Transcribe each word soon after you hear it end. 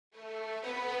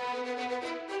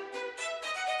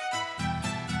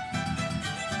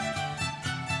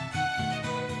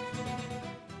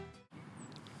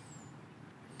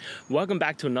Welcome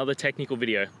back to another technical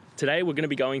video. Today we're going to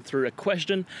be going through a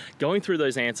question, going through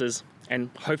those answers, and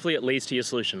hopefully it leads to your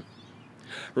solution.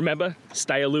 Remember,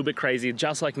 stay a little bit crazy,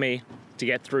 just like me, to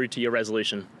get through to your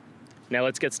resolution. Now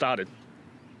let's get started.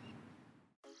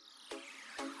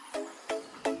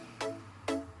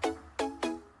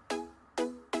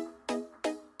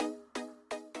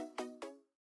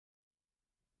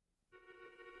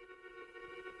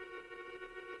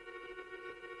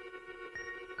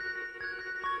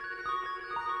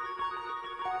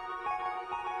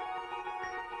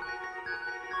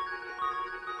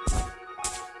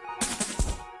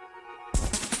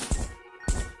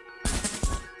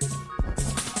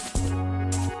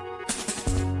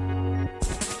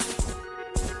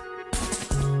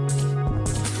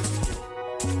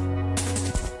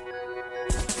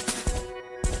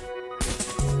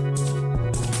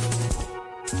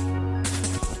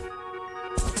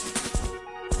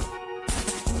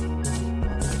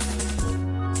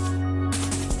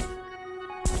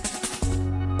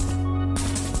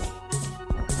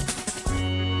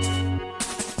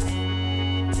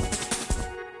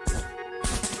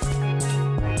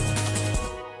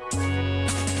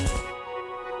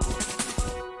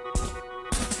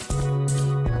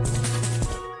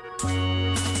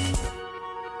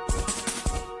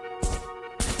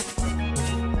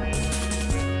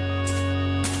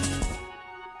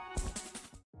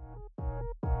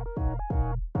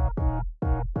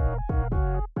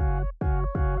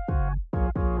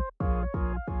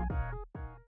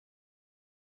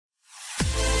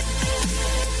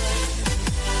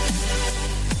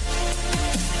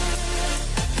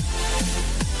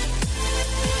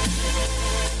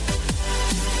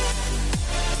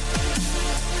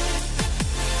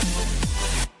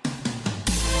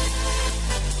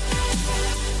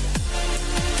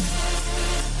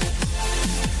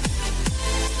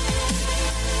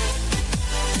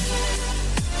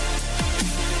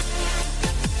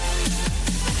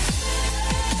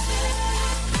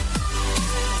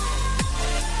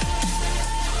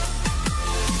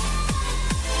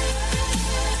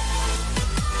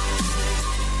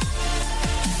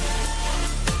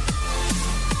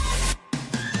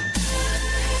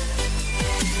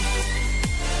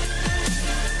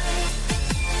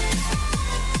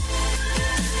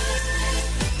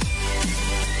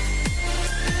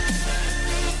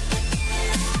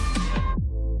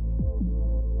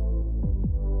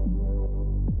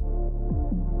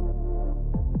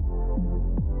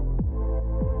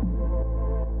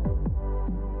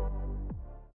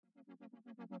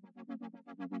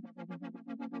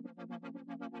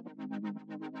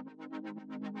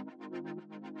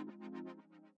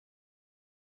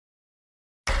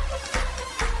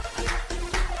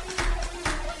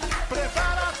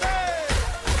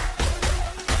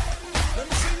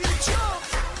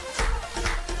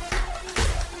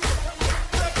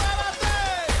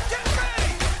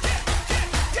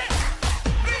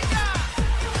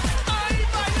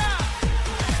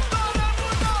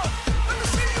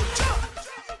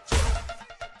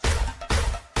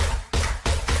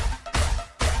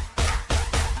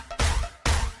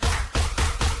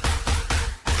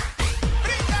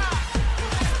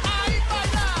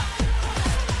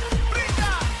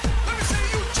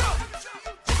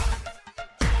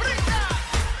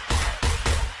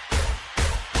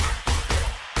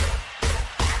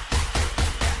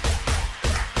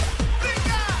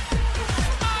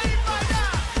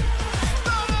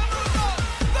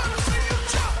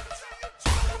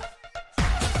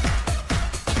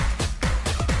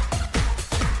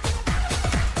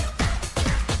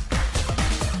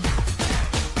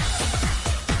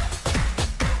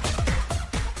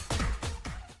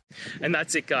 And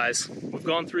that's it, guys. We've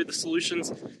gone through the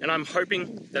solutions and I'm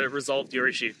hoping that it resolved your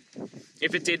issue.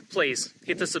 If it did, please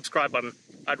hit the subscribe button.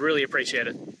 I'd really appreciate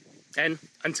it. And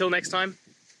until next time,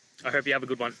 I hope you have a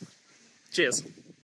good one. Cheers.